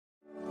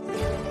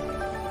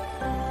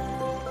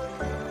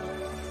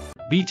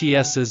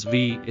BTS's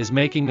V is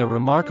making a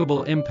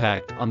remarkable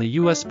impact on the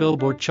US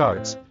Billboard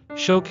charts,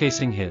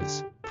 showcasing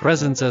his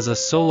presence as a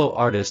solo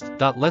artist.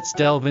 Let's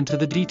delve into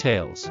the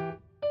details.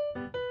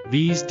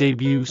 V's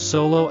debut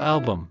solo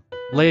album,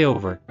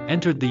 Layover,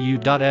 entered the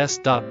U.S.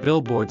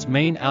 Billboard's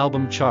main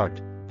album chart,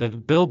 the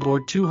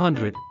Billboard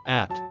 200,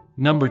 at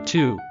number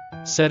 2,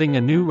 setting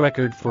a new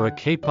record for a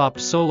K-pop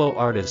solo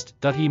artist.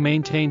 He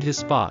maintained his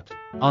spot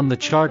on the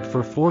chart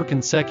for 4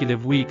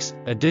 consecutive weeks.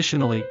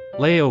 Additionally,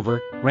 Layover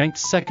ranked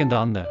second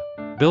on the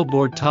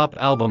Billboard Top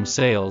Album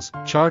Sales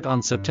chart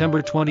on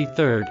September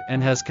 23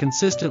 and has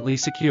consistently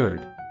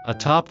secured a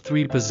top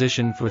 3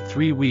 position for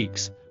 3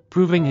 weeks,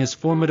 proving his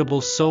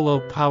formidable solo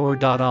power.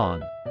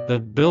 On the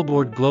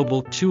Billboard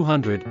Global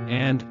 200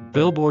 and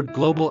Billboard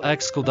Global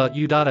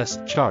Excl.US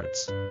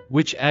charts,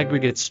 which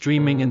aggregate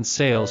streaming and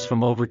sales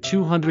from over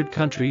 200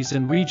 countries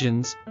and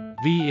regions,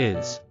 V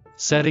is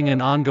setting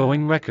an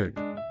ongoing record.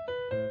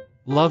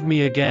 Love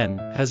Me Again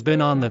has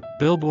been on the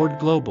Billboard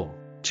Global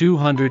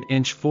 200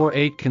 for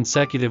 8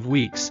 consecutive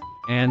weeks,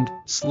 and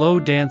Slow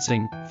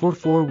Dancing for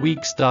 4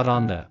 weeks.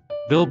 On the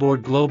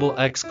Billboard Global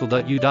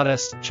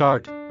Excl.US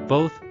chart,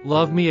 both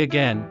Love Me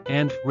Again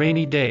and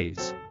Rainy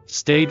Days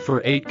stayed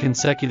for 8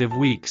 consecutive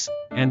weeks,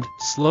 and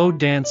Slow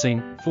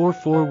Dancing for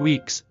 4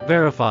 weeks,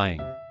 verifying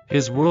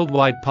his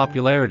worldwide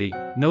popularity.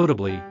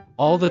 Notably,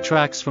 all the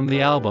tracks from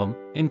the album,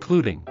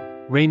 including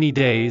Rainy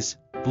Days,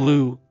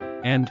 Blue,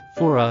 and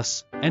For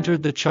Us,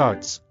 entered the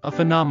charts, a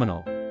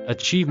phenomenal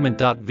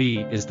achievement. V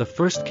is the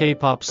first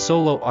K-pop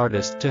solo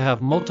artist to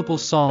have multiple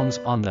songs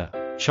on the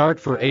chart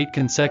for 8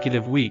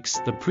 consecutive weeks.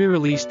 The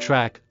pre-release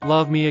track,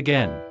 Love Me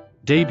Again,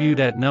 debuted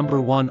at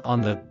number 1 on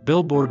the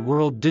Billboard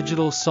World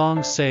Digital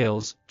Song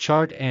Sales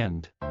chart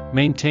and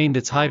maintained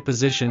its high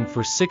position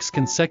for 6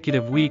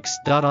 consecutive weeks.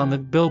 On the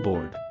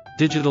Billboard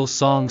Digital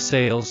Song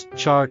Sales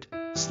chart,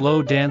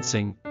 Slow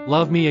Dancing,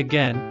 Love Me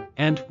Again,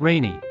 and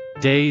Rainy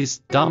Days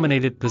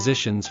dominated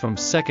positions from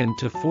 2nd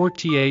to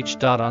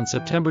 4th. On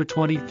September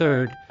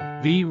 23,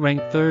 V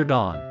ranked 3rd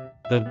on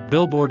the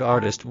Billboard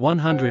Artist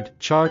 100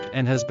 chart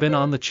and has been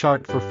on the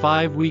chart for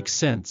 5 weeks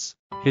since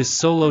his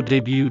solo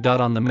debut.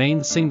 On the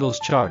main singles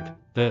chart,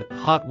 the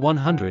Hot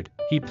 100,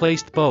 he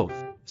placed both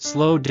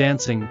Slow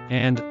Dancing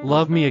and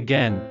Love Me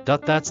Again.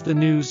 That's the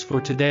news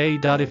for today.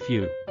 If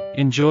you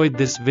enjoyed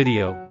this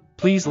video,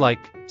 please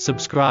like,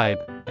 subscribe,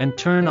 and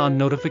turn on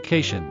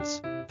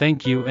notifications.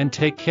 Thank you and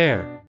take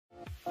care.